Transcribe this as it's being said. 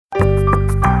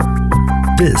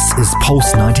This is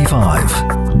Pulse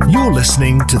 95. You're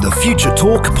listening to the Future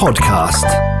Talk podcast.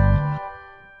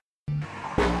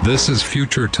 This is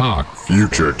Future Talk.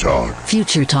 Future Talk.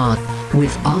 Future Talk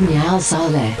with Omnia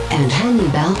Saleh and Hani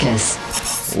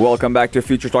Balkis. Welcome back to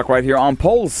Future Talk right here on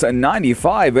Pulse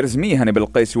 95. It is me, Hani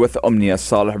Balkis, with Omnia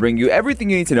Saleh, bringing you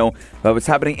everything you need to know about what's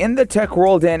happening in the tech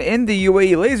world and in the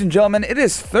UAE. Ladies and gentlemen, it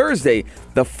is Thursday,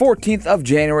 the 14th of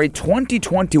January,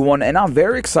 2021, and I'm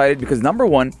very excited because number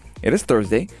one, it is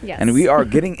Thursday, and we are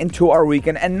getting into our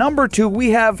weekend, and number two,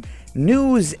 we have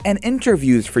news and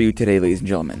interviews for you today, ladies and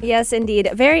gentlemen. Yes,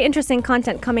 indeed. Very interesting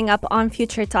content coming up on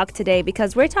Future Talk today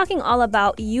because we're talking all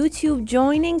about YouTube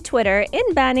joining Twitter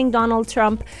in banning Donald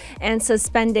Trump and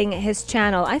suspending his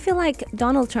channel. I feel like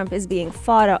Donald Trump is being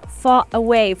fought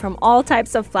away from all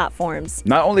types of platforms.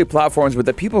 Not only platforms, but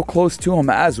the people close to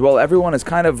him as well. Everyone is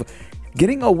kind of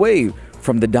getting away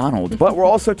from the Donald. But we're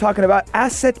also talking about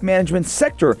asset management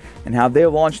sector and how they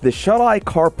launched the Zaretskiy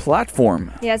car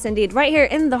platform. Yes, indeed. Right here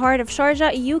in the heart of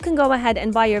Sharjah, you can go ahead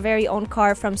and buy your very own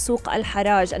car from Souq Al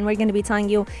Haraj, and we're going to be telling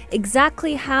you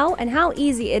exactly how and how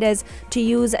easy it is to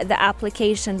use the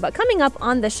application. But coming up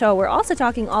on the show, we're also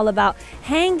talking all about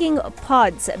hanging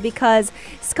pods because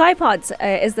skypods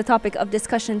is the topic of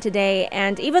discussion today.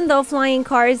 And even though flying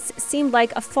cars seemed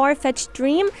like a far-fetched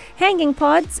dream, hanging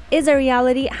pods is a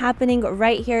reality happening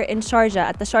right here in Sharjah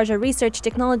at the Sharjah Research,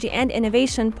 Technology and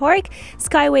Innovation Park.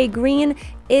 Skyway Green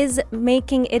is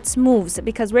making its moves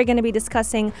because we're going to be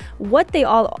discussing what they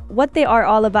are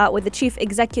all about with the chief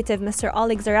executive, Mr.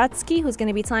 Oleg Zaretskiy, who's going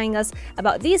to be telling us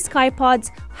about these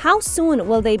skypods. How soon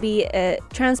will they be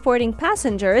transporting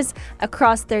passengers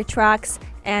across their tracks,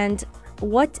 and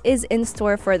what is in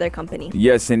store for their company?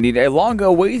 Yes, indeed. A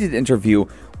long-awaited interview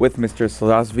with Mr.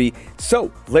 Zaretskiy.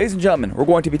 So, ladies and gentlemen, we're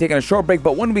going to be taking a short break,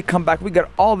 but when we come back, we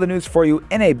got all the news for you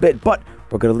in a bit, but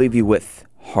we're going to leave you with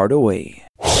Hard Away.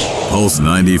 Pulse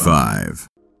 95.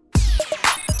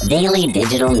 Daily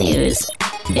digital news.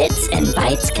 Bits and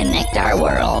bytes connect our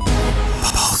world.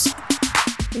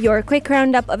 Your quick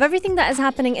roundup of everything that is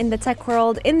happening in the tech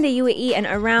world, in the UAE and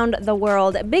around the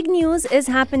world. Big news is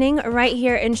happening right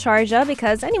here in Sharjah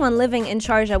because anyone living in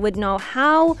Sharjah would know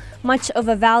how much of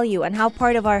a value and how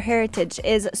part of our heritage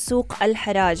is Souq Al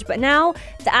Haraj. But now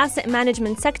the asset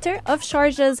management sector of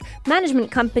Sharjah's management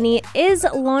company is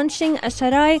launching a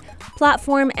Zaretskiy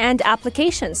platform and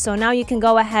application. So now you can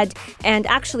go ahead and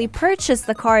actually purchase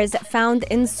the cars found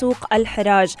in Souq Al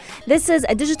Haraj. This is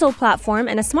a digital platform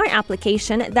and a smart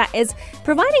application that is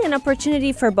providing an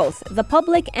opportunity for both the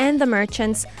public and the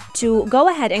merchants to go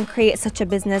ahead and create such a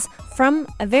business from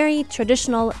a very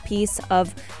traditional piece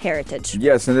of heritage.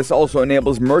 Yes, and this also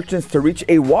enables merchants to reach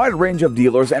a wide range of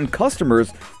dealers and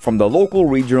customers from the local,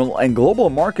 regional, and global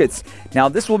markets. Now,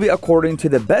 this will be according to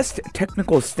the best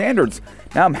technical standards.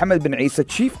 Now, Mohammed bin Isa,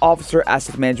 Chief Officer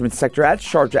Asset Management Sector at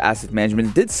Sharjah Asset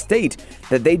Management, did state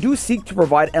that they do seek to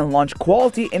provide and launch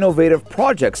quality, innovative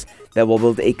projects that will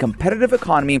build a competitive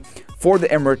economy for the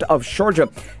Emirate of Sharjah,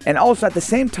 and also at the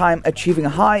same time achieving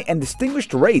high and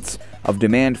distinguished rates of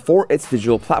demand for its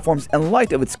digital platforms in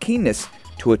light of its keenness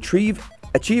to achieve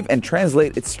and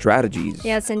translate its strategies.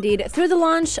 Yes, indeed. Through the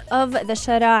launch of the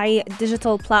Zaretskiy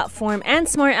digital platform and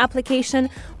smart application,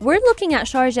 we're looking at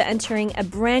Sharjah entering a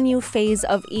brand new phase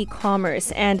of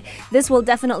e-commerce, and this will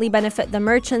definitely benefit the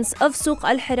merchants of Souq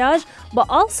Al Haraj, but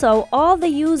also all the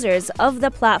users of the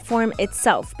platform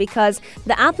itself, because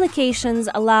the applications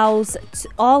allows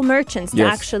all merchants to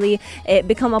actually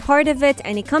become a part of it.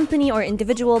 Any company or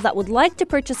individual that would like to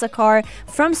purchase a car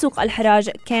from Souq Al Haraj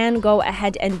can go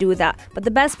ahead and do that. But the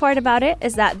best part about it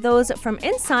is that those from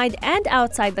inside and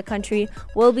outside the country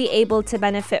will be able to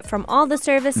benefit from all the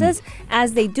services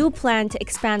as they do plan to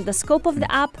expand the scope of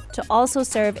the app to also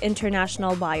serve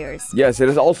international buyers. Yes, it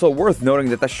is also worth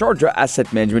noting that the Sharjah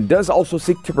Asset Management does also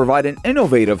seek to provide an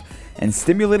innovative and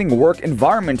stimulating work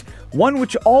environment, one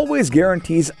which always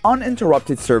guarantees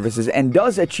uninterrupted services and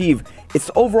does achieve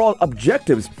its overall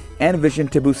objectives and vision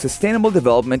to boost sustainable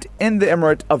development in the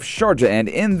Emirate of Sharjah and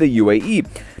in the UAE.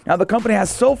 Now, the company has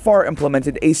so far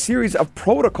implemented a series of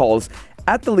protocols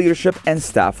at the leadership and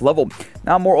staff level.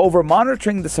 Now, moreover,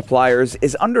 monitoring the suppliers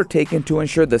is undertaken to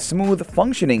ensure the smooth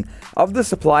functioning of the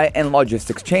supply and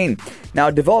logistics chain.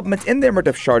 Now, development in the Emirate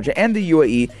of Sharjah and the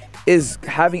UAE is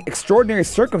having extraordinary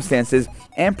circumstances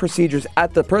and procedures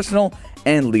at the personal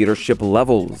and leadership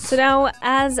levels. So now,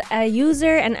 as a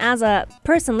user and as a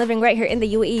person living right here in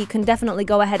the UAE, you can definitely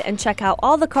go ahead and check out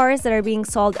all the cars that are being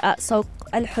sold at Souq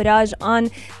Al-Huraj on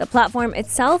the platform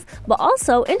itself, but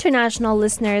also international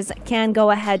listeners can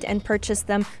go ahead and purchase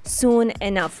them soon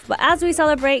enough. But as we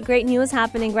celebrate great news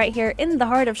happening right here in the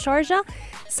heart of Sharjah,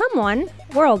 someone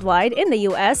worldwide in the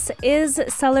US is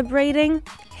celebrating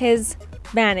his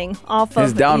banning off of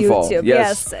his downfall. YouTube.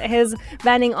 Yes, his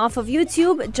banning off of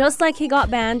YouTube, just like he got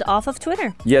banned off of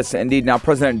Twitter. Yes, indeed. Now,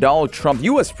 President Donald Trump,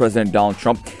 U.S. President Donald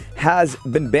Trump, has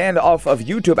been banned off of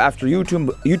YouTube after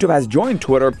YouTube has joined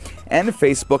Twitter and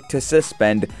Facebook to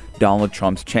suspend Donald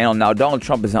Trump's channel. Now, Donald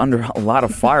Trump is under a lot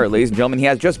of fire, ladies and gentlemen. He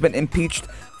has just been impeached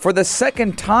for the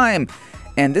second time.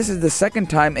 And this is the second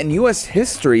time in U.S.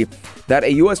 history that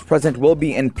a U.S. president will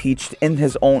be impeached in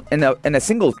a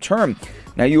single term.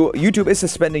 Now, YouTube is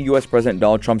suspending U.S. President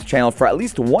Donald Trump's channel for at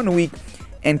least 1 week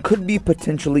and could be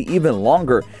potentially even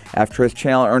longer after his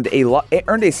channel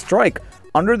earned a strike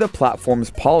under the platform's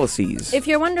policies. If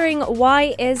you're wondering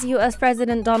why is U.S.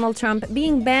 President Donald Trump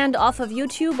being banned off of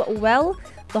YouTube, well,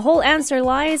 the whole answer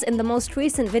lies in the most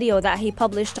recent video that he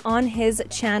published on his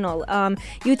channel.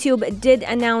 YouTube did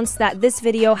announce that this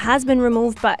video has been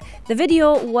removed, but the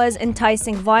video was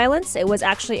enticing violence. It was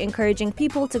actually encouraging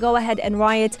people to go ahead and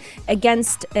riot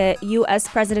against U.S.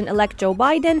 President-elect Joe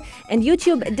Biden. And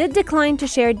YouTube did decline to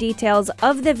share details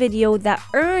of the video that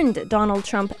earned Donald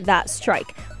Trump that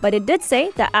strike. But it did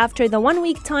say that after the 1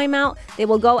 week timeout, they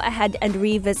will go ahead and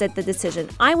revisit the decision.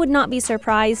 I would not be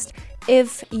surprised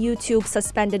if YouTube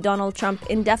suspended Donald Trump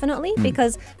indefinitely,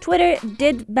 because Twitter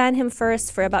did ban him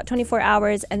first for about 24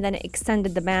 hours and then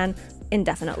extended the ban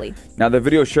indefinitely. Now, the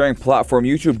video sharing platform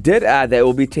YouTube did add that it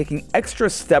will be taking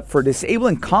extra step for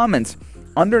disabling comments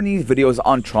underneath videos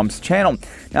on Trump's channel.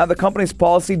 Now, the company's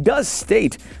policy does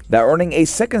state that earning a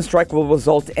second strike will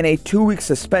result in a 2-week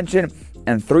suspension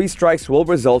and 3 strikes will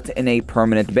result in a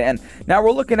permanent ban. Now,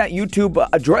 we're looking at YouTube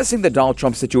addressing the Donald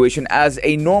Trump situation as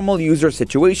a normal user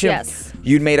situation. Yes.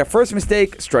 You made a first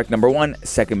mistake, strike number 1.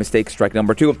 Second mistake, strike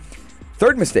number 2.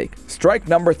 Third mistake, strike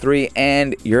number 3,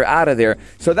 and you're out of there.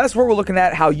 So that's where we're looking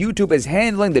at how YouTube is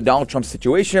handling the Donald Trump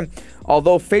situation.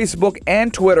 Although Facebook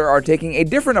and Twitter are taking a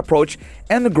different approach,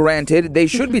 and granted, they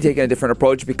should be taking a different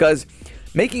approach because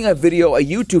making a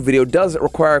YouTube video does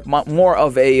require more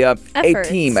of a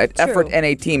team, an effort and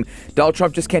a team. Donald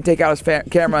Trump just can't take out his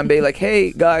camera and be like,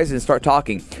 hey, guys, and start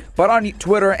talking. But on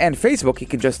Twitter and Facebook, he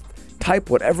can just type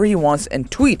whatever he wants and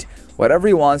tweet whatever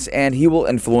he wants, and he will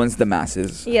influence the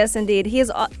masses. Yes, indeed.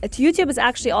 YouTube is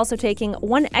actually also taking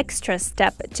one extra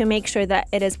step to make sure that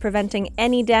it is preventing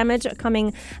any damage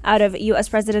coming out of U.S.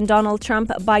 President Donald Trump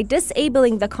by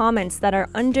disabling the comments that are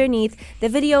underneath the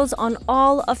videos on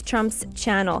all of Trump's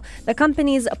channel. The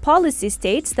company's policy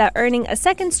states that earning a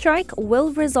second strike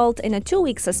will result in a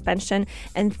 2-week suspension,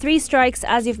 and 3 strikes,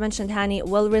 as you've mentioned, Hani,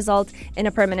 will result in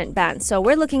a permanent ban. So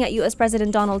we're looking at U.S.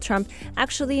 President Donald Trump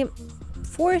actually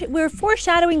we're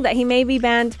foreshadowing that he may be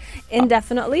banned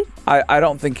indefinitely. I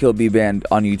don't think he'll be banned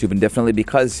on YouTube indefinitely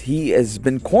because he has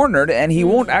been cornered and he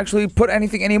won't actually put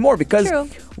anything anymore because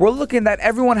we're looking that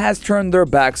everyone has turned their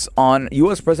backs on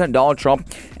U.S. President Donald Trump,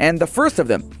 and the first of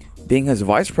them being his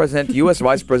vice president, U.S.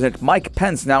 Vice President Mike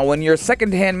Pence. Now, when your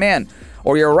second-hand man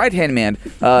or your right-hand man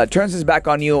turns his back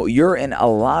on you, you're in a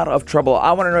lot of trouble.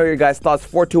 I want to know your guys' thoughts.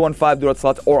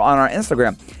 4215 or on our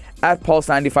Instagram at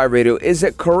Pulse95 Radio. Is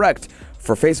it correct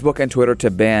for Facebook and Twitter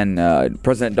to ban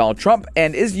President Donald Trump?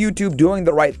 And is YouTube doing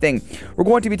the right thing? We're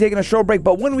going to be taking a short break,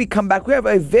 but when we come back, we have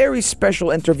a very special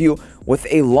interview with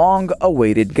a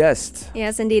long-awaited guest.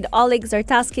 Yes, indeed. Oleg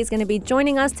Zaretskiy is going to be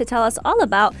joining us to tell us all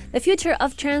about the future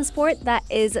of transport that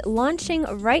is launching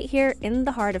right here in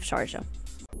the heart of Sharjah.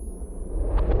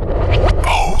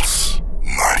 Pulse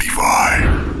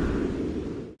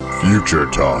 95. Future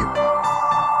Talk.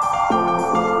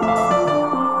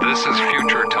 This is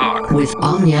Future Talk with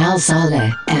Omnial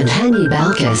Saleh and Hani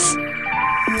Balkis.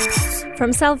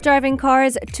 From self-driving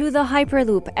cars to the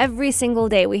Hyperloop, every single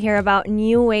day we hear about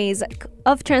new ways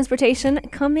of transportation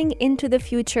coming into the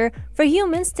future for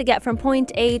humans to get from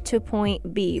point A to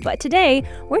point B. But today,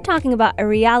 we're talking about a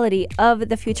reality of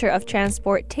the future of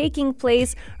transport taking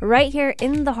place right here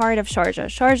in the heart of Sharjah.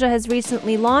 Sharjah has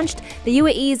recently launched the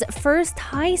UAE's first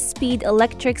high-speed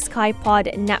electric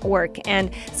skypod network,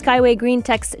 and Skyway Green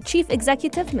Tech's chief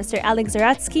executive, Mr. Oleg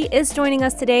Zaretskiy, is joining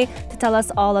us today to tell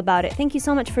us all about it. Thank you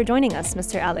so much for joining us,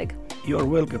 Mr. Oleg. You're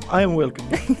welcome. I am welcome.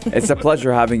 It's a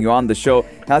pleasure having you on the show.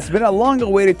 Now, it's been a long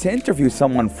awaited to interview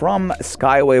someone from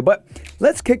Skyway, but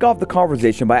let's kick off the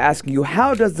conversation by asking you,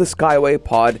 how does the Skyway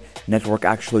Pod network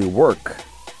actually work?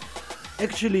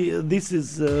 Actually, this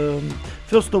is,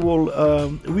 first of all,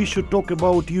 we should talk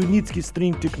about Unitsky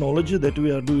String Technology that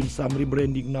we are doing some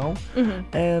rebranding now.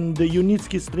 And the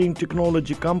Unitsky String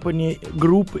Technology company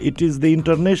group, it is the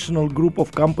international group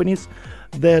of companies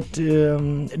that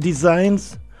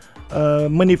designs,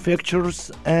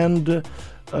 manufactures, and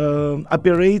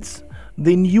operates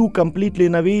the new completely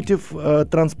innovative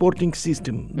transporting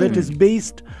system that is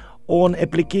based on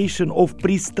application of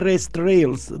pre-stressed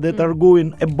rails that are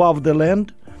going above the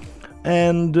land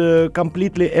and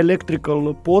completely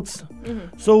electrical pods.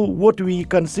 So what we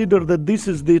consider that this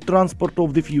is the transport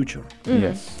of the future.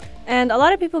 Yes. And a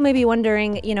lot of people may be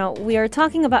wondering, we are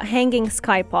talking about hanging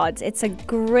skypods. It's a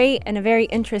great and a very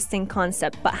interesting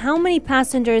concept, but how many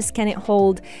passengers can it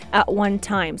hold at one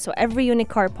time? So every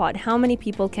Unicar pod, how many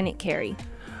people can it carry?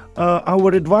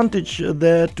 Our advantage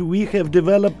that we have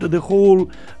developed the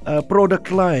whole product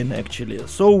line actually.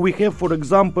 So we have, for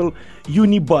example,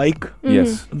 Unibike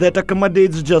Yes. that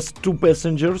accommodates just 2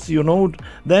 passengers,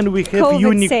 Then we have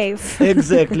COVID safe.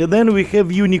 Exactly. Then we have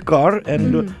Unicar,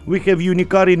 and we have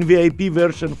Unicar in VIP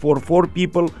version for 4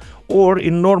 people, or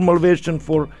in normal version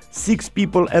for 6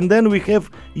 people, and then we have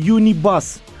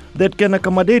Unibus that can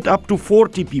accommodate up to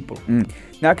 40 people.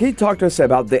 Now, can you talk to us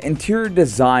about the interior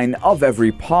design of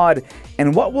every pod,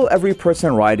 and what will every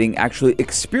person riding actually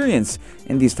experience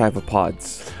in these type of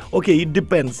pods? Okay, it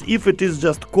depends. If it is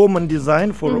just common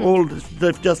design for all,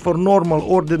 just for normal,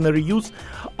 ordinary use,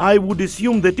 I would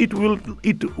assume that it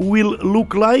will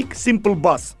look like simple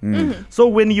bus. So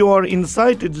when you are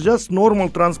inside, it's just normal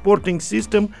transporting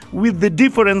system, with the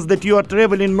difference that you are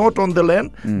traveling not on the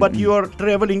land, but you are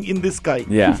traveling in the sky.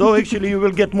 Yeah. So actually you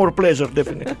will get more pleasure,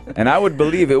 definitely. And I would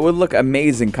believe it would look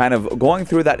amazing, kind of going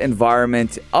through that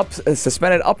environment,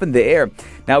 suspended up in the air.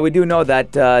 Now, we do know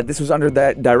that this was under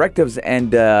the directives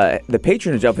and the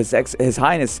patronage of His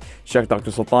Highness Sheikh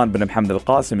Dr. Sultan bin Mohammed Al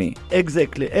Qasimi.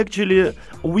 Exactly. Actually,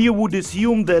 we would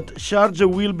assume that Sharjah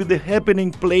will be the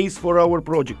happening place for our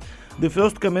project. The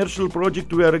first commercial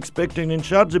project we are expecting in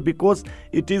Sharjah, because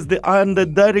it is under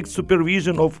direct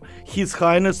supervision of His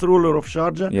Highness ruler of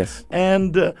Sharjah. Yes.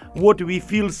 And what we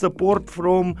feel support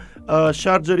from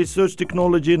Sharjah Research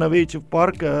Technology Innovative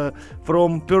Park,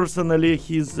 from personally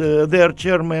their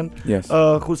chairman, Yes.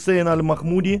 Hussein Al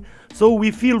Mahmoudi. So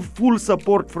we feel full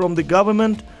support from the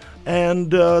government. And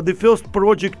the first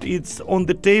project is on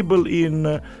the table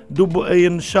in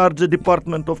Sharjah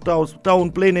Department of Town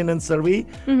Planning and Survey.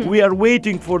 We are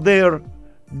waiting for their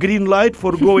green light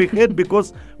for go ahead,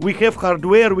 because we have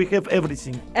hardware, we have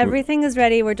everything. Everything is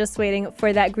ready. We're just waiting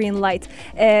for that green light.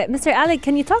 Mr. Oleg,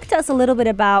 can you talk to us a little bit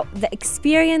about the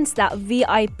experience that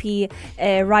VIP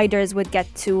riders would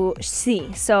get to see?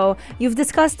 So you've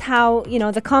discussed how,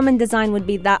 the common design would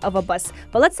be that of a bus.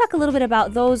 But let's talk a little bit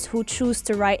about those who choose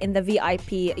to ride in the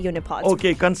VIP Unipod.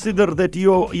 Okay, consider that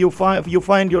you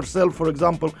find yourself, for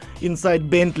example, inside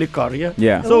Bentley car, yeah?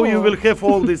 Yeah. So you will have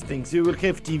all these things. You will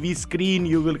have TV screen,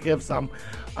 you will have some,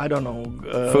 I don't know,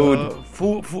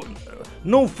 food.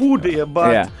 No food here,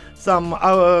 but some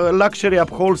luxury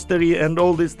upholstery and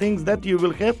all these things that you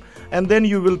will have. And then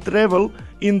you will travel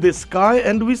in the sky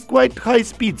and with quite high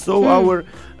speed. So our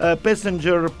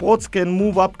passenger pods can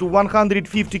move up to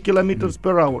 150 kilometers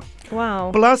per hour.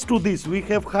 Wow. Plus to this, we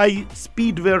have high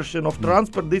speed version of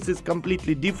transport. This is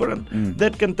completely different.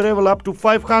 That can travel up to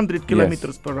 500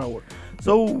 kilometers per hour.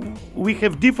 So we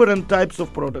have different types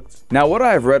of products. Now, what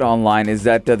I've read online is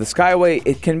that the Skyway,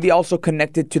 it can be also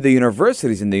connected to the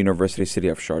universities in the university city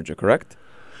of Sharjah, correct?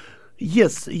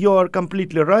 Yes, you are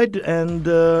completely right. And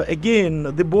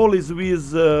again, the ball is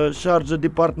with Sharjah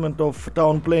Department of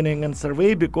Town Planning and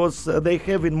Survey, because they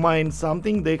have in mind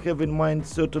something. They have in mind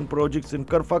certain projects in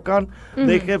Karfakan.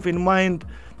 They have in mind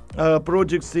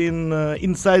projects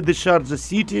inside the Sharjah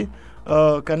city.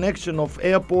 Connection of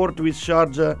airport with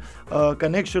Sharjah,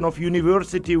 connection of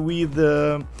university with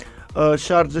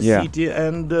Sharjah city,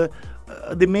 and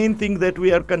the main thing that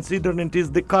we are considering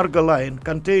is the cargo line,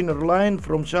 container line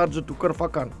from Sharjah to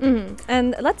Karfakan.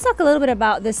 And let's talk a little bit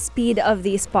about the speed of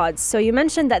these pods. So you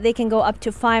mentioned that they can go up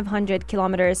to 500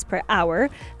 kilometers per hour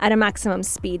at a maximum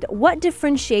speed. What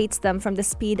differentiates them from the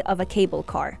speed of a cable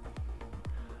car?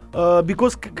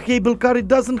 Because cable car, it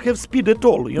doesn't have speed at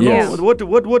all. You Yes. know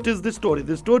what is the story?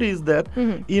 The story is that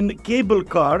in cable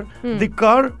car, the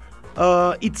car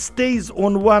it stays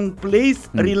on one place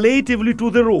relatively to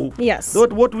the rope. Yes.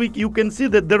 You can see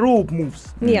that the rope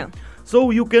moves. Yeah.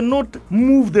 So you cannot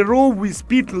move the rope with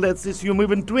speed, let's assume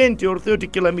even 20 or 30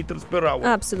 kilometers per hour.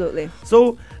 Absolutely.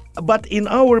 So, but in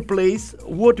our place,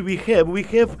 what we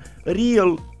have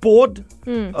real pod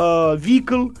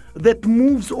vehicle that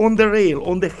moves on the rail,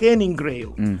 on the hanging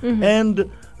rail. And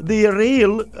the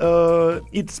rail,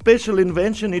 it's special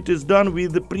invention. It is done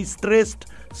with the pre-stressed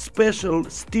special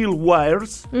steel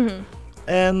wires.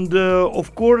 And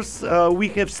of course, we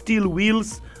have steel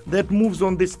wheels that moves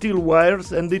on the steel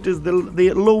wires, and it is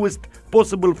the lowest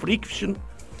possible friction.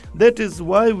 That is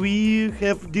why we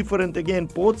have different, again,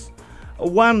 pods.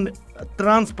 One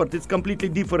transport is completely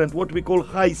different, what we call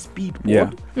high-speed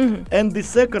pod. And the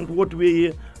second, what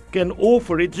we can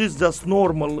offer, it is just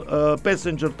normal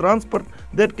passenger transport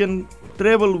that can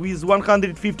travel with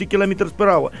 150 kilometers per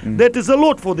hour. That is a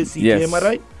lot for the city, am I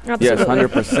right? Yes,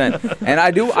 100%. And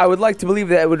I would like to believe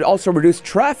that it would also reduce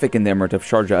traffic in the Emirate of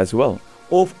Sharjah as well.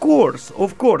 Of course,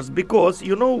 because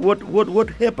you know what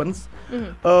happens,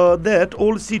 that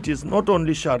all cities, not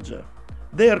only Sharjah,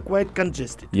 they are quite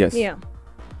congested. Yes. Yeah.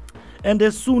 And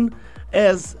as soon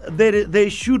as there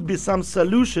should be some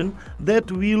solution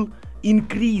that will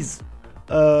increase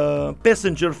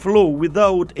passenger flow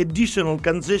without additional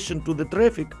congestion to the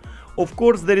traffic, of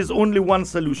course there is only one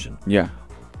solution. Yeah.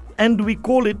 And we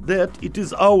call it that it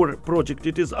is our project,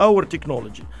 it is our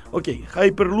technology. Okay,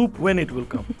 Hyperloop, when it will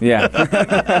come. Yeah.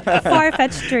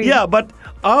 Far-fetched dream. Yeah, but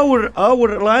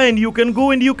our line, you can go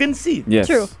and you can see. Yes.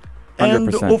 True.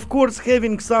 100%. And of course,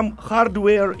 having some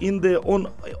hardware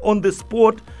on the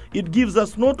spot, it gives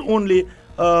us not only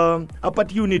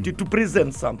opportunity to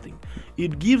present something,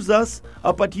 it gives us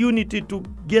opportunity to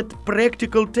get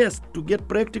practical test, to get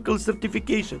practical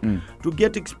certification, to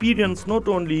get experience not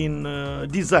only in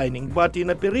designing but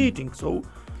in operating. So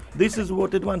this is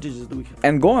what advantages do we have.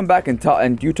 And going back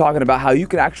and you talking about how you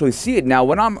can actually see it now,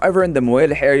 when I'm ever in the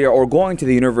Muelh area or going to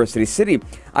the university city,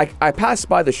 I pass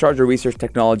by the Sharjah Research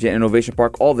Technology and Innovation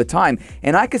Park all the time,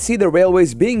 and I could see the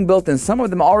railways being built and some of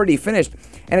them already finished.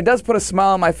 And it does put a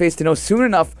smile on my face to know soon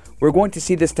enough we're going to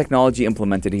see this technology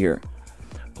implemented here.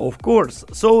 Of course.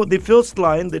 So the first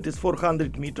line, that is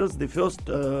 400 meters, the first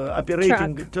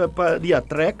operating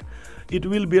track, it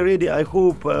will be ready, I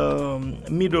hope,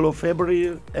 middle of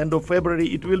February, end of February,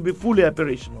 it will be fully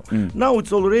operational. Now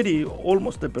it's already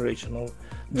almost operational,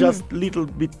 just little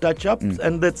bit touch-ups,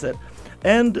 and that's it.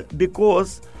 And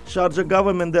because Sharjah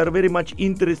government, they are very much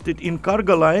interested in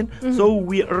cargo line, so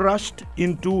we rushed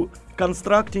into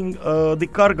constructing the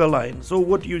cargo line. So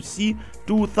what you see,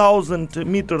 2,000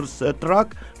 meters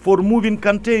truck for moving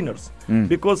containers,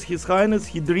 because His Highness,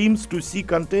 he dreams to see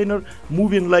container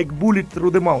moving like bullet through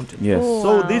the mountain. Yes. Oh,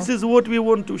 So wow. this is what we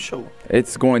want to show.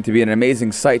 It's going to be an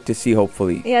amazing sight to see,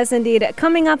 hopefully. Yes, indeed.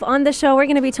 Coming up on the show, we're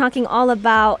going to be talking all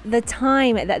about the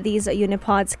time that these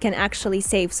unipods can actually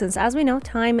save, since as we know,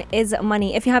 time is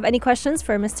money. If you have any questions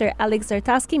for Mr. Oleg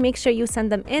Zaretskiy, make sure you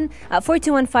send them in at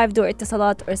 4215 do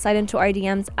Ittisalat or slide into our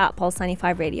DMs at Pulse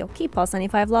 95 Radio. Keep Pulse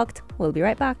 95 locked. We'll be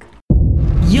right back.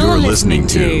 You're listening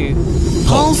to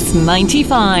Pulse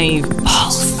 95.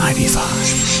 Pulse 95.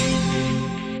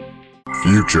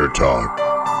 Future Talk.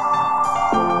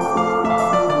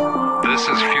 This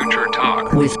is Future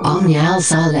Talk. With Omnial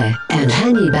Saleh and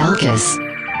Hani Balkis.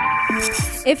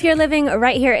 If you're living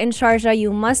right here in Sharjah,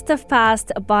 you must have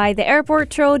passed by the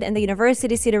airport road and the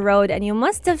University City Road, and you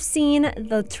must have seen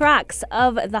the tracks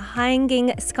of the hanging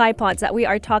skypods that we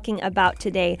are talking about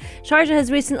today. Sharjah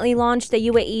has recently launched the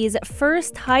UAE's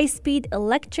first high-speed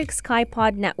electric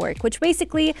skypod network, which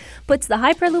basically puts the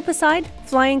Hyperloop aside,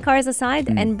 flying cars aside,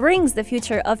 and brings the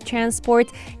future of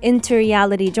transport into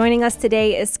reality. Joining us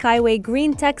today is Skyway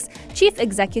Green Tech's Chief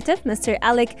Executive, Mr.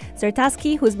 Oleg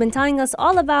Zaretskiy, who's been telling us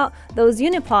all about those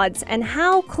unipods and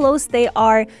how close they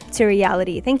are to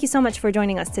reality. Thank you so much for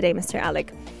joining us today, Mr.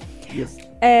 Oleg. Yes.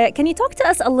 Can you talk to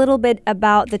us a little bit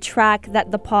about the track that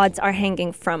the pods are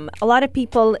hanging from? A lot of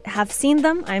people have seen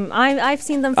them. I've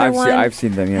seen them for one. I've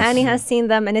seen them, yes. Hani has seen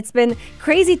them, and it's been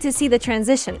crazy to see the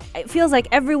transition. It feels like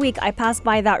every week I pass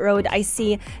by that road, I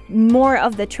see more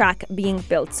of the track being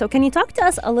built. So can you talk to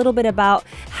us a little bit about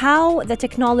how the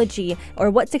technology,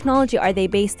 or what technology are they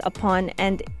based upon,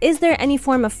 and is there any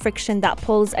form of friction that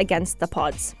pulls against the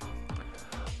pods?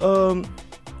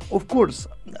 Of course.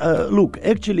 Look,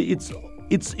 actually,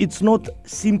 it's not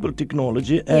simple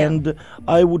technology, and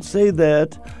I would say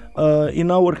that in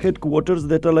our headquarters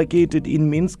that are located in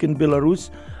Minsk in Belarus,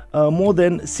 more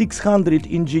than 600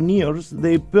 engineers,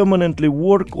 they permanently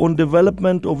work on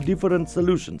development of different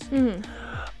solutions.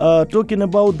 Talking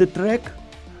about the track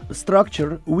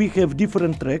structure, we have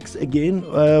different tracks. Again,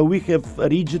 we have a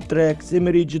rigid track,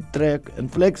 semi-rigid track, and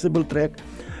flexible track.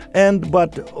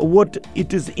 But what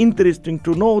it is interesting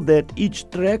to know that each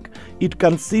track, it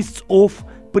consists of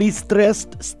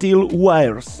pre-stressed steel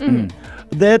wires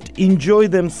that enjoy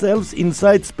themselves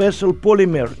inside special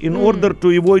polymer in order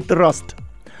to avoid rust.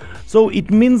 So it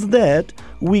means that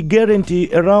we guarantee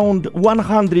around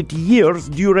 100 years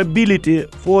durability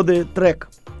for the track.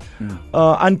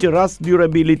 Anti-rust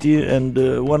durability and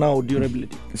 1 hour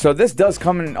durability. So this does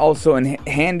come in also in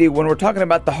handy when we're talking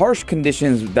about the harsh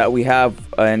conditions that we have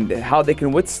and how they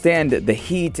can withstand the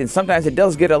heat, and sometimes it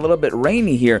does get a little bit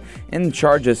rainy here in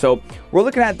Sharjah. So we're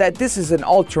looking at that. This is an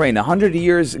all-terrain, 100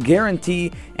 years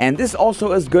guarantee, and this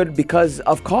also is good because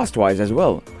of cost-wise as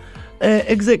well.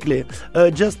 Exactly.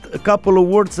 Just a couple of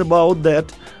words about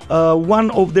that.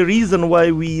 One of the reasons why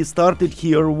we started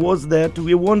here was that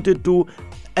we wanted to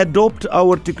adopt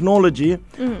our technology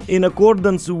in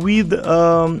accordance with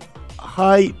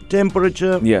high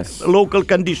temperature local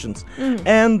conditions.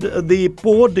 And the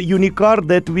pod Unicar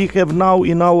that we have now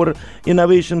in our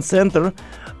innovation center,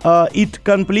 it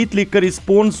completely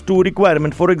corresponds to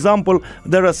requirement. For example,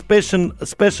 there are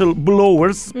special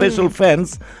blowers, special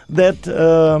fans that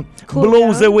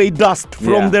blows away dust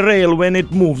from the rail when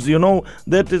it moves.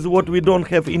 That is what we don't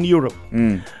have in Europe.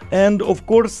 And of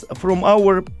course, from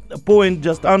our point,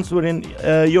 just answering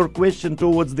your question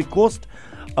towards the cost,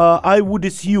 I would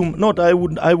assume, I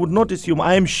would not assume,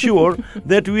 I am sure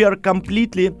that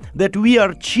we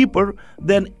are cheaper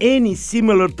than any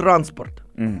similar transport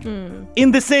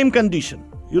in the same condition,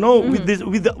 with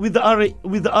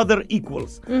the other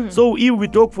equals. So if we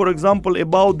talk, for example,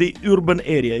 about the urban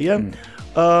area,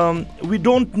 we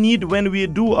don't need, when we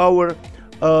do our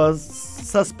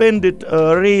suspended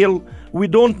rail, we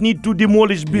don't need to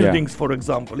demolish buildings, for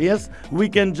example. Yes, we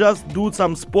can just do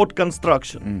some spot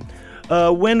construction.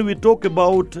 When we talk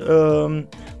about,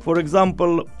 for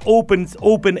example,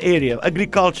 open area,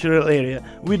 agricultural area,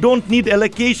 we don't need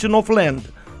allocation of land.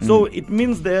 So it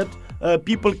means that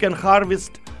people can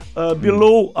harvest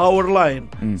below our line.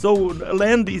 So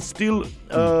land is still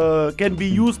can be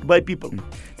used by people.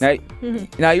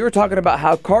 Now you were talking about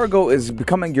how cargo is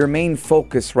becoming your main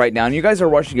focus right now, and you guys are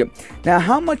rushing it. Now,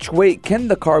 how much weight can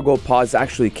the cargo pods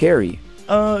actually carry?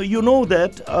 You know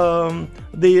that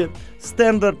the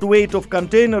standard weight of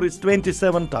container is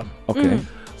 27 ton. Okay.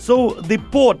 So the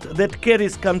pod that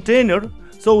carries container,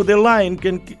 so the line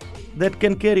that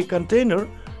can carry container,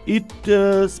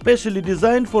 it specially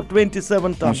designed for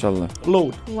 27 ton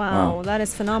load. Wow, that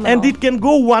is phenomenal. And it can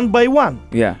go one by one.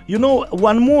 Yeah.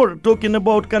 One more talking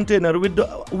about container.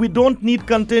 We don't need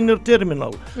container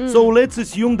terminal. So let's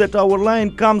assume that our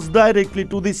line comes directly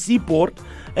to the seaport.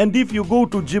 And if you go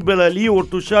to Jebel Ali or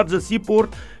to Sharjah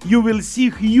seaport, you will see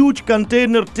huge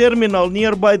container terminal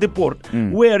nearby the port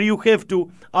where you have to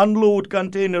unload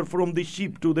container from the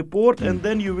ship to the port, and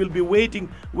then you will be waiting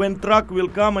when truck will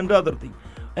come and other thing.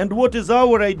 And what is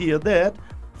our idea? That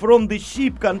from the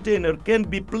ship container can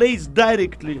be placed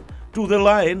directly to the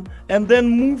line and then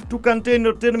moved to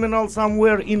container terminal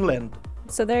somewhere inland.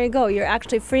 So there you go. You're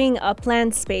actually freeing up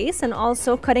land space and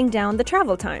also cutting down the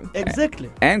travel time. Exactly.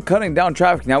 And cutting down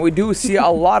traffic. Now, we do see a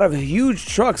lot of huge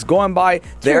trucks going by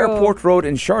the airport road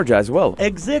in Sharjah as well.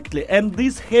 Exactly. And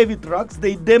these heavy trucks,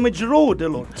 they damage road a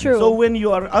lot. True. So when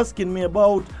you are asking me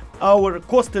about our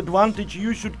cost advantage,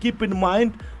 you should keep in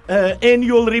mind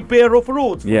annual repair of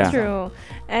roads. Yeah. True.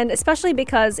 And especially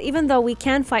because even though we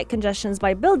can fight congestions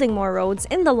by building more roads,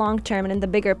 in the long term and in the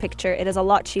bigger picture, it is a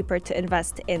lot cheaper to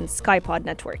invest in SkyPod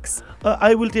networks.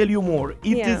 I will tell you more.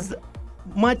 It is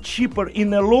much cheaper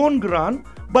in the long run,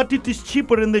 but it is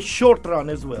cheaper in the short run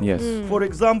as well. Yes. For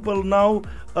example, now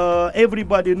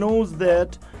everybody knows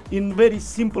that in very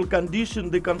simple condition,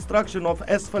 the construction of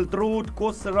asphalt road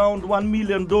costs around $1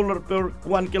 million per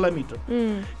 1 kilometer.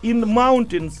 In the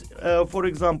mountains, for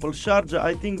example, Sharjah,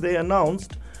 I think they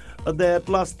announced that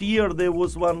last year there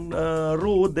was one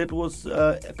road that was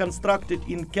constructed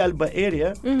in Kalba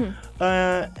area,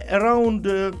 around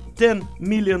 $10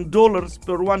 million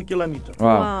per 1 kilometer.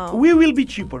 Wow. We will be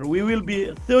cheaper. We will be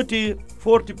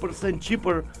 30-40%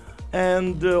 cheaper.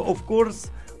 And of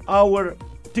course, our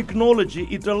technology,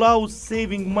 it allows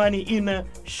saving money in a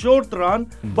short run,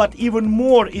 but even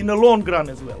more in a long run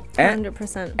as well.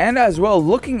 100%. And as well,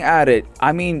 looking at it,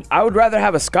 I mean, I would rather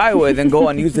have a Skyway than go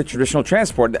and use the traditional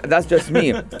transport. That's just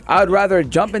me. I would rather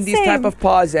jump in these type of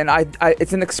pods, and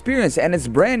it's an experience, and it's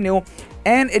brand new,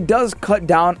 and it does cut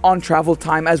down on travel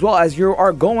time as well. As you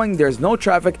are going, there's no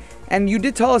traffic, and you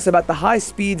did tell us about the high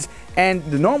speeds and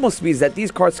the normal speeds that these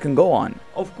cars can go on.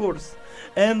 Of course.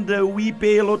 And we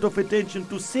pay a lot of attention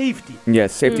to safety.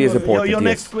 Yes, safety is important. Your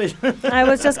next question. I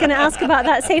was just going to ask about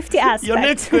that safety aspect. Your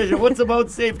next question, what's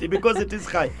about safety? Because it is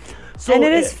high. So, and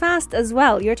it is fast as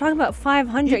well. You're talking about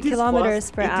 500 kilometers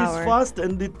per hour. It is fast,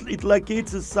 and it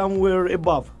locates somewhere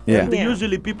above. Yeah. And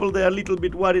usually people, they are a little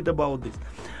bit worried about this.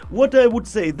 What I would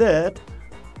say that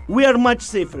we are much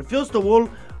safer. First of all,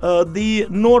 the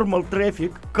normal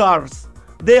traffic, cars,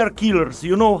 they are killers.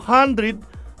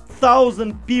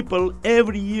 100,000 people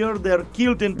every year, they are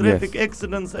killed in traffic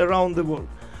accidents around the world.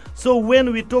 So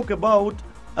when we talk about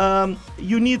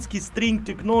Unitsky string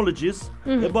technologies,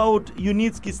 about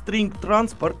Unitsky string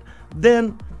transport,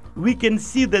 then we can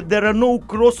see that there are no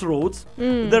crossroads,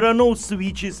 there are no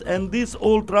switches, and these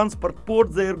all transport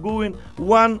ports, they are going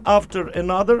one after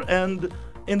another and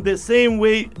in the same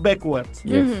way backwards.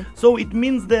 So it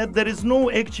means that there is no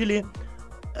actually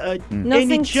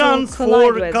any chance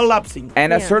for collapsing.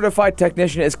 And a certified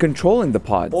technician is controlling the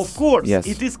pods. Of course, yes.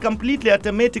 It is completely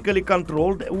automatically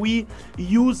controlled. We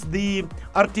use the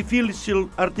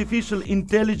artificial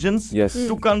intelligence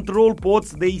to control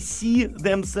pods. They see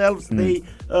themselves, they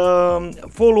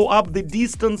follow up the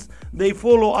distance, they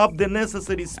follow up the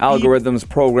necessary speed. Algorithms,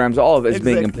 programs, all of it is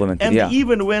being implemented. And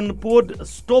even when pod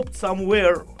stopped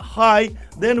somewhere high,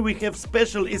 then we have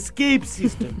special escape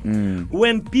system.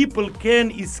 When people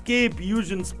can escape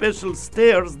using special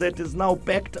stairs that is now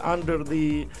packed under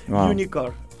the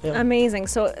unicar. Amazing.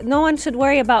 So no one should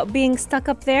worry about being stuck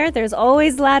up there. There's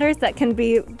always ladders that can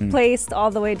be placed all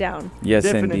the way down. Yes,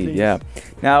 Definitely, indeed. yes. Yeah.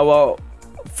 Now,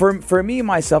 for me,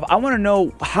 myself, I want to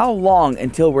know how long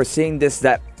until we're seeing this,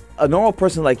 that a normal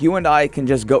person like you and I can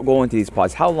just go into these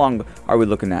pods. How long are we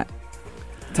looking at?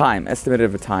 Time, estimate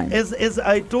of a time. As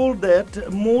I told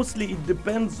that, mostly it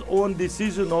depends on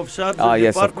decision of Sharjah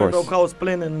yes, Department of of House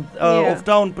Planning, of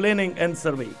Town Planning and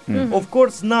Survey. Of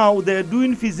course, now they're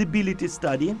doing feasibility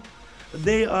study.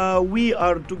 We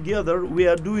are together. We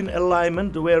are doing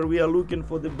alignment where we are looking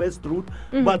for the best route.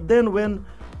 But then when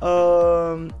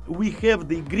we have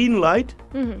the green light,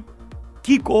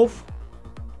 kick off,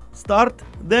 start,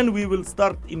 then we will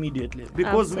start immediately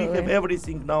because we have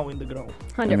everything now in the ground.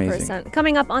 100%. Amazing.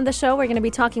 Coming up on the show, we're going to be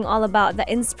talking all about the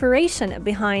inspiration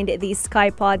behind these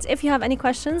SkyPods. If you have any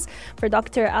questions for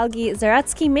Dr. Oleg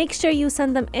Zaretskiy, make sure you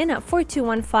send them in at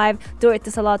 4215. Do it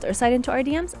to Salat or slide into our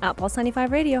DMs at Pulse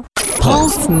 95 Radio.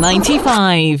 Pulse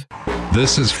 95.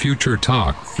 This is Future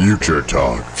Talk. Future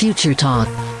Talk. Future Talk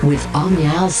with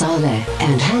Omnial Saleh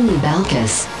and Hani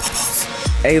Balkis.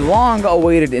 A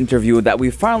long-awaited interview that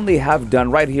we finally have done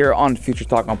right here on Future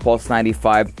Talk on Pulse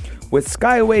 95 with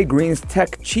Skyway Green's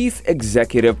Tech Chief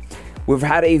Executive. We've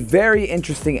had a very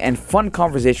interesting and fun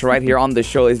conversation right here on the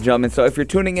show, ladies and gentlemen. So if you're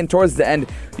tuning in towards the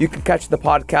end, you can catch the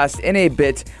podcast in a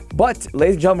bit. But,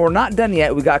 ladies and gentlemen, we're not done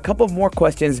yet. We got a couple of more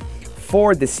questions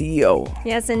for the CEO.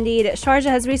 Yes, indeed.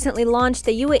 Sharjah has recently launched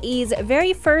the UAE's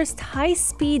very first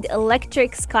high-speed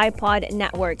electric SkyPod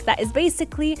network that is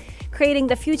basically creating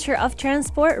the future of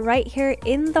transport right here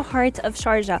in the heart of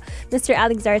Sharjah. Mr.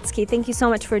 Oleg Zaretskiy, thank you so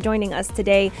much for joining us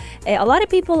today. A lot of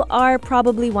people are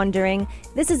probably wondering,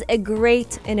 this is a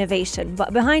great innovation,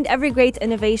 but behind every great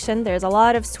innovation, there's a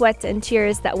lot of sweat and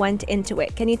tears that went into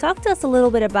it. Can you talk to us a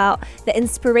little bit about the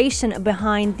inspiration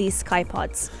behind these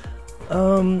SkyPods?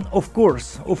 Of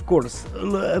course.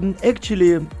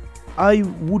 Actually, I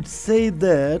would say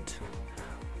that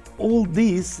all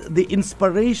this, the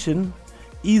inspiration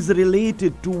is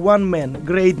related to one man,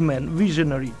 great man,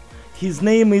 visionary. His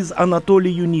name is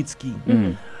Anatoly Unitsky.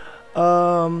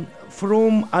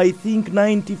 From, I think,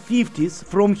 1950s,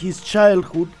 from his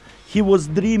childhood, he was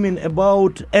dreaming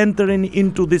about entering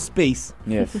into the space.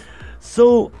 Yes.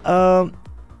 So,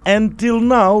 until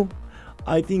now,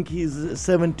 I think he's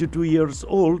 72 years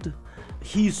old.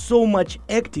 He's so much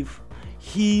active.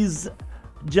 He's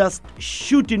just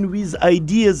shooting with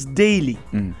ideas daily.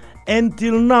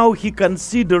 Until now, he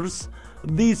considers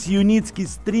this Unitsky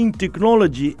string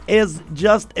technology as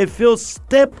just a first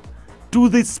step to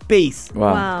the space.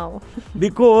 Wow.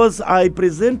 Because I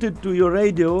presented to your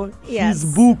radio his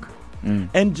book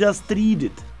and just read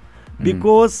it.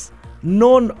 Because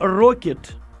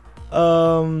non-rocket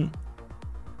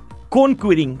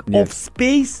conquering of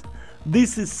space,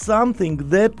 this is something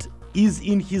that is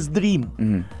in his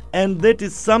dream. And that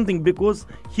is something because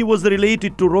he was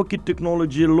related to rocket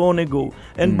technology long ago.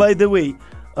 And by the way,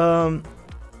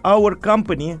 our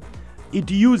company,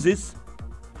 it uses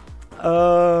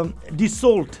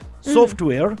Dassault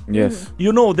software. Yes.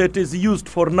 You know, that is used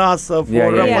for NASA,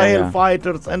 for Rafael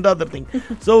fighters and other things.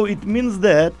 So it means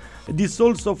that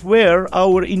Dassault software,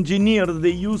 our engineers, they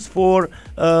use for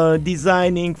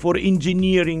designing, for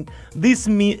engineering.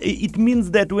 It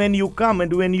means that when you come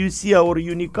and when you see our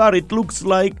unicar, it looks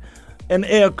like an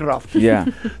aircraft. Yeah.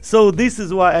 So this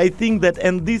is why I think that,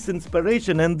 and this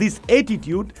inspiration and this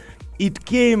attitude, it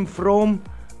came from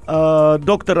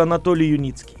Dr. Anatoly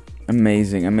Unitsky.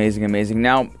 Amazing.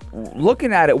 Now,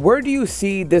 looking at it, where do you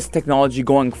see this technology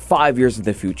going 5 years in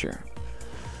the future?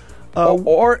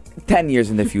 Or 10 years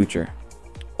in the future?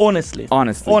 Honestly.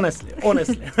 Honestly.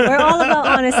 We're all about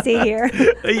honesty here.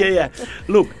 Yeah.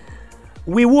 Look,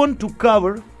 we want to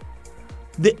cover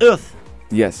the Earth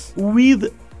Yes.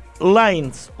 with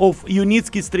lines of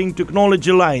Unitsky string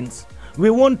technology lines. We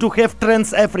want to have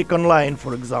Trans-African line,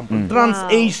 for example,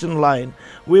 Trans-Asian line.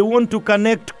 We want to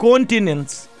connect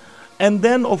continents. And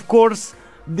then, of course,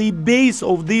 the base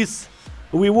of this,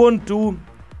 we want to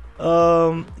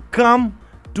come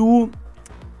to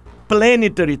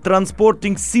planetary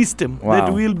transporting system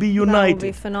that will be united. That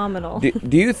would be phenomenal.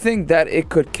 Do you think that it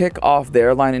could kick off the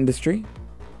airline industry?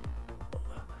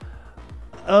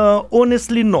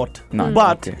 Honestly, not.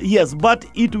 But okay. yes, but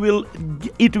it will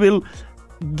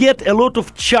get a lot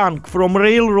of chunk from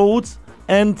railroads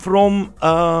and from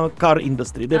car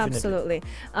industry. Definitely. Absolutely.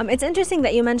 It's interesting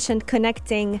that you mentioned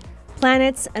connecting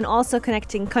planets and also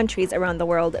connecting countries around the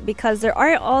world, because there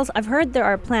are also, I've heard there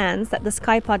are plans that the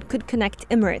Skypod could connect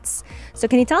Emirates. So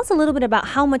can you tell us a little bit about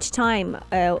how much time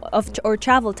or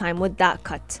travel time would that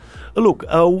cut? Look,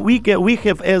 we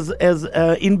have as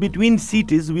in between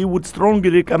cities, we would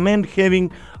strongly recommend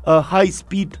having a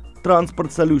high-speed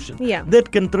transport solution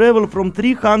that can travel from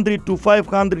 300 to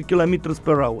 500 kilometers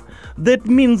per hour. That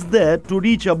means that to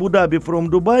reach Abu Dhabi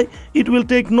from Dubai, it will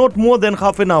take not more than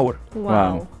half an hour.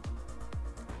 Wow.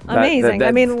 Amazing.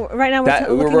 I mean, right now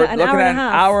we're looking at an hour and a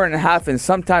half. Hour and a half, and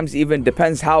sometimes even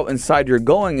depends how inside you're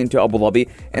going into Abu Dhabi,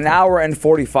 an hour and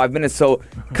 45 minutes. So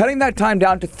cutting that time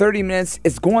down to 30 minutes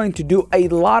is going to do a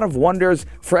lot of wonders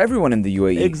for everyone in the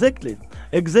UAE.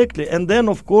 Exactly. And then,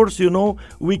 of course,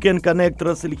 we can connect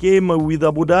Ras Al Khaimah with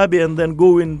Abu Dhabi and then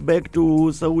going back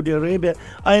to Saudi Arabia.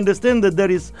 I understand that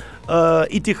there is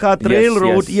Etihad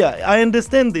Railroad. Yes. Yeah, I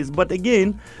understand this. But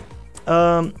again,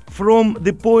 from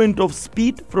the point of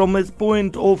speed, from a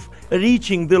point of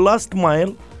reaching the last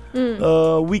mile,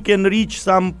 we can reach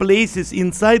some places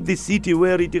inside the city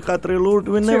where Etihad Railroad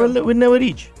will never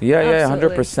reach. Yeah,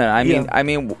 100%. I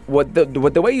mean, what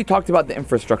the way you talked about the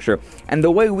infrastructure and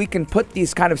the way we can put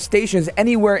these kind of stations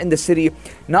anywhere in the city,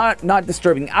 not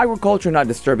disturbing agriculture, not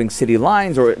disturbing city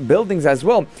lines or buildings as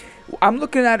well. I'm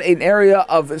looking at an area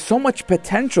of so much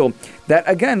potential that,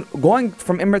 again, going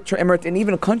from emirate to emirate and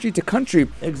even country to country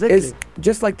is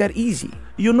just like that easy.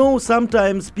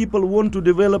 Sometimes people want to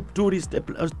develop tourist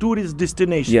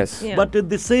destinations. Yes. Yeah. But at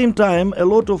the same time, a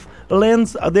lot of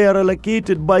lands they are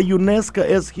allocated by UNESCO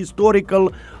as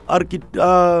historical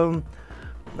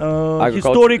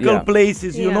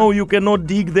places. You cannot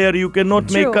dig there, you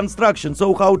cannot make construction.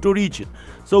 So how to reach it?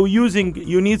 So using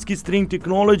Unitsky string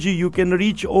technology, you can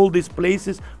reach all these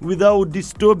places without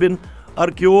disturbing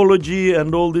archaeology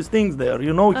and all these things there,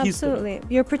 Absolutely. history.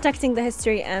 You're protecting the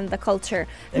history and the culture.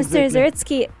 Exactly. Mr.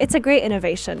 Zaretskiy, it's a great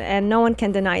innovation and no one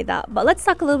can deny that. But let's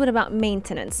talk a little bit about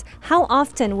maintenance. How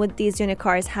often would these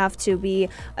unicars have to be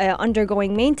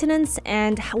undergoing maintenance,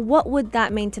 and what would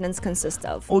that maintenance consist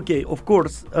of? Okay, of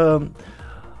course.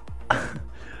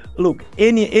 Look,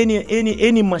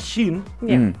 any machine,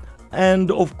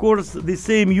 and of course the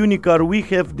same unicar, we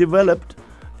have developed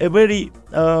a very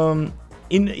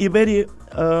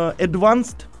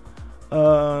advanced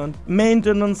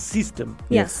maintenance system.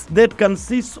 Yes. That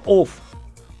consists of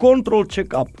control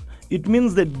checkup. It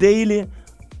means that daily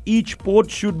each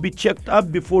port should be checked up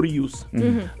before use.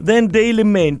 Then daily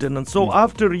maintenance. So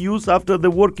after use, after the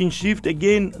working shift,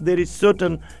 again there is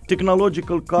certain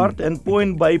technological card and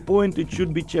point by point it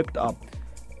should be checked up.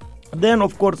 Then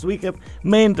of course we have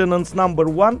maintenance number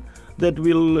 1 that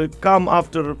will come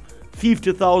after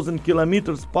 50,000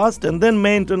 kilometers passed, and then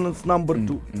maintenance number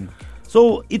 2.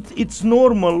 So it's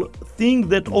normal thing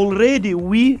that already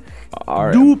we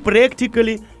do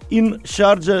practically in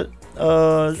Sharjah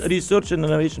Research and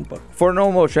Innovation Park. For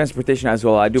normal transportation as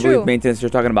well, I do believe maintenance, you're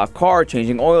talking about car,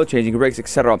 changing oil, changing brakes,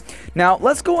 etc. Now,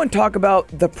 let's go and talk about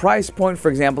the price point, for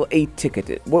example, a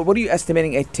ticket. What are you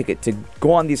estimating a ticket to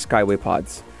go on these Skyway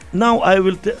pods? Now I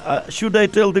will. Should I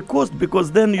tell the cost? Because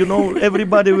then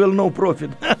everybody will know profit.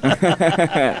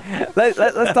 Let's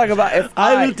talk about if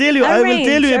I will tell you. I will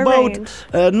tell you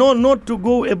about not to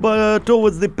go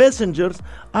towards the passengers.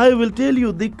 I will tell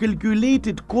you the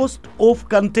calculated cost of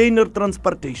container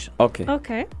transportation.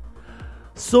 Okay.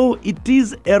 So it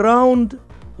is around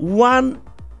 1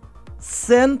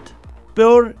 cent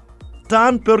per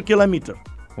ton per kilometer.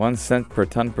 1 cent per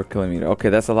ton per kilometer. Okay,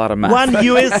 that's a lot of math. 1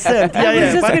 US cent. I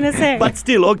was just going to say. But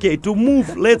still, okay, to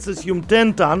move, let's assume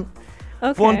 10 ton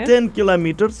for 10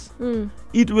 kilometers,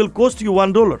 it will cost you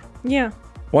 $1. Yeah.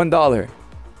 $1.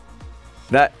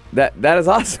 That is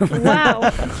awesome.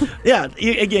 Wow. Yeah,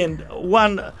 again,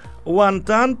 1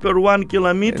 ton per 1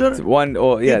 kilometer.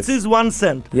 Yes. It is 1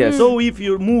 cent. Yes. So if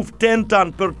you move 10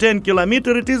 ton per 10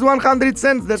 kilometer, it is 100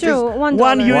 cents. That True, is $1.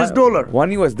 $1 US dollar.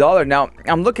 $1 US. Now,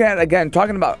 I'm looking at, again,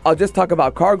 I'll just talk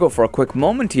about cargo for a quick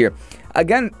moment here.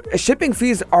 Again, shipping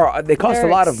fees they cost They're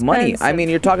a lot of money. I expensive. mean,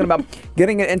 you're talking about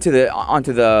getting it onto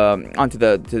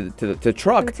the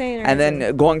truck, Container. and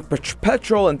then going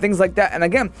petrol and things like that. And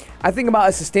again, I think about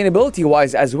it sustainability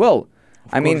wise as well.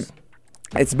 I mean,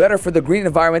 it's better for the green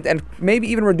environment and maybe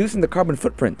even reducing the carbon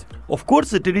footprint. Of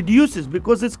course, it reduces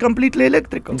because it's completely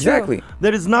electrical. Exactly.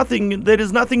 There is nothing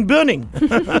burning.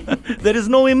 There is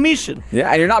no emission. Yeah,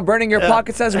 and you're not burning your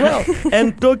pockets as well.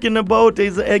 And talking about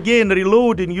is again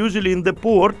reloading. Usually in the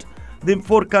port,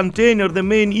 for container, the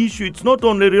main issue it's not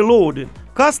only reloading,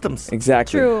 customs.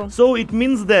 Exactly. True. So it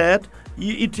means that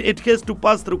it has to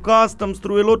pass through customs,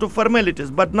 through a lot of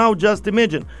formalities. But now just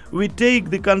imagine, we take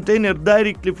the container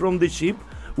directly from the ship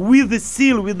with the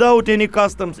seal, without any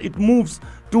customs. It moves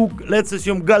to, let's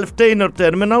assume, Gulf Tanner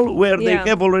terminal where they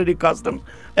have already customs,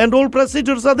 and all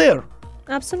procedures are there.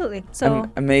 Absolutely. So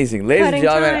amazing, ladies and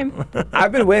gentlemen.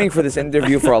 I've been waiting for this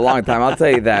interview for a long time. I'll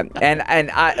tell you that, and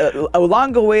I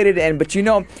long awaited. But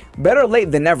better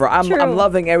late than never. I'm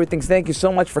loving everything. Thank you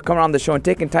so much for coming on the show and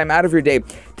taking time out of your day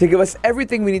to give us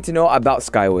everything we need to know about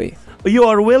Skyway. You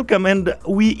are welcome, and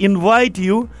we invite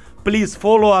you. Please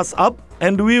follow us up,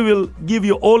 and we will give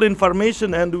you all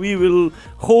information, and we will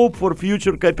hope for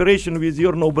future cooperation with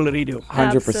your noble radio.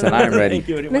 100%. I'm ready. Thank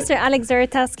you very much. Mr. Oleg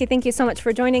Zaretskiy, thank you so much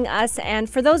for joining us. And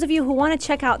for those of you who want to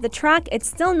check out the track, it's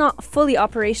still not fully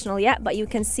operational yet, but you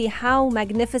can see how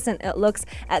magnificent it looks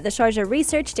at the Sharjah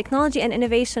Research, Technology and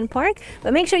Innovation Park.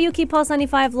 But make sure you keep Pulse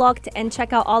 95 locked and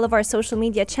check out all of our social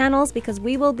media channels, because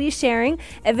we will be sharing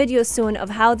a video soon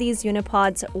of how these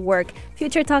unipods work.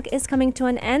 Future Talk is coming to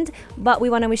an end, but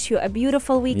we want to wish you a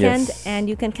beautiful weekend, and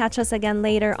you can catch us again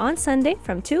later on Sunday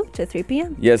from 2 to 3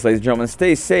 p.m. Yes, ladies and gentlemen,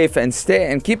 stay safe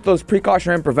and keep those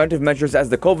precautionary and preventive measures as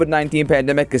the COVID-19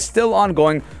 pandemic is still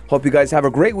ongoing. Hope you guys have a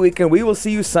great weekend. We will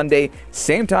see you Sunday,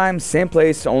 same time, same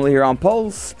place, only here on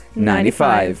Pulse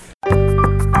 95.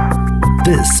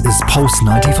 This is Pulse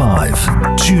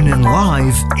 95. Tune in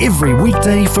live every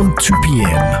weekday from 2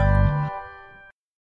 p.m.